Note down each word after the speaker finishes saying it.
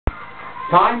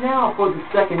Time now for the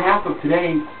second half of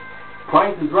today's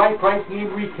Price is Right Price Game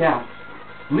Recap.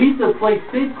 Lisa played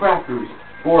safe crackers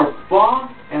for a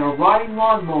spa and a riding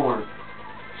lawnmower.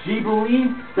 She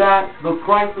believes that the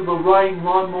price of the riding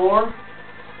lawnmower,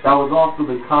 that was also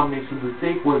the combination of the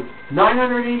safe, was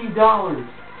 $980.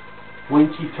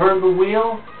 When she turned the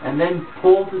wheel and then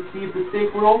pulled to see if the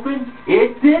safe would open,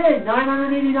 it did!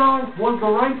 $980 was the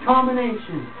right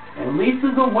combination. And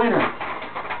Lisa's a winner.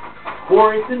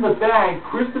 For It's in the Bag,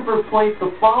 Christopher placed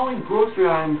the following grocery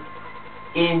items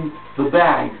in the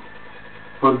bag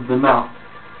for the amount.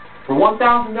 For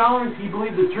 $1,000, he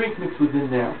believed the drink mix was in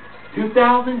there.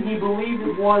 $2,000, he believed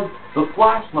it was the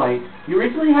flashlight. He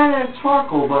originally had it at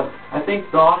charcoal, but I think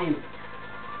the audience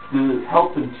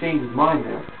helped him change his mind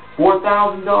there.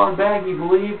 $4,000 bag, he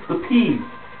believed the peas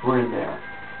were in there.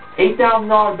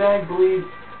 $8,000 bag believes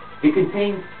it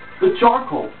contains the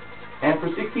charcoal. And for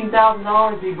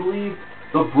 $16,000, he believed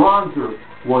the bronzer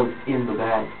was in the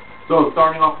bag. So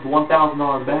starting off with the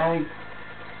 $1,000 bag,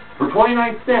 for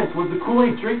 29 cents, was the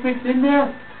Kool-Aid drink mix in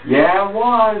there? Yeah, it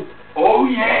was. Oh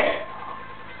yeah!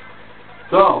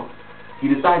 So, he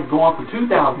decided to go on for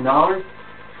 $2,000.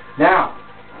 Now,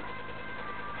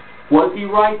 was he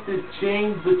right to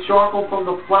change the charcoal from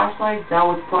the flashlight that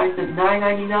was priced at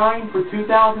 $9.99 for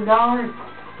 $2,000?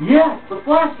 Yes, the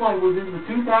flashlight was in the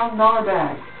 $2,000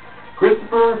 bag.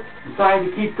 Christopher decided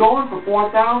to keep going for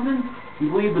 $4,000. He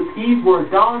believed the peas were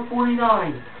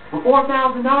 $1.49. For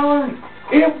 $4,000,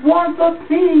 it was the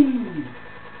peas!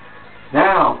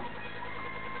 Now,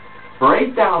 for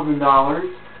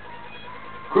 $8,000,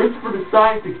 Christopher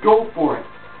decided to go for it.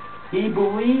 He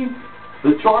believed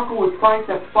the charcoal was priced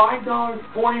at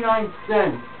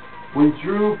 $5.49. When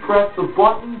Drew pressed the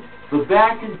button, the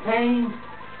bag contained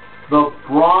the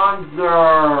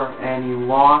bronzer, and he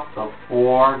lost the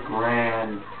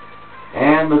 $4,000.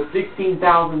 And the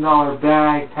 $16,000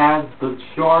 bag had the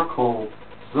charcoal.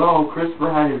 So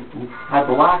Christopher had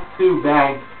the last two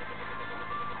bags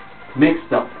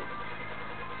mixed up.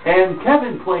 And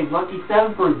Kevin played Lucky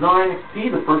 7 for Zion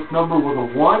XP. The first number was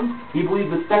a 1. He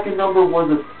believed the second number was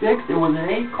a 6. It was an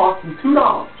 8, costing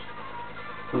 $2.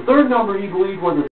 The third number he believed was a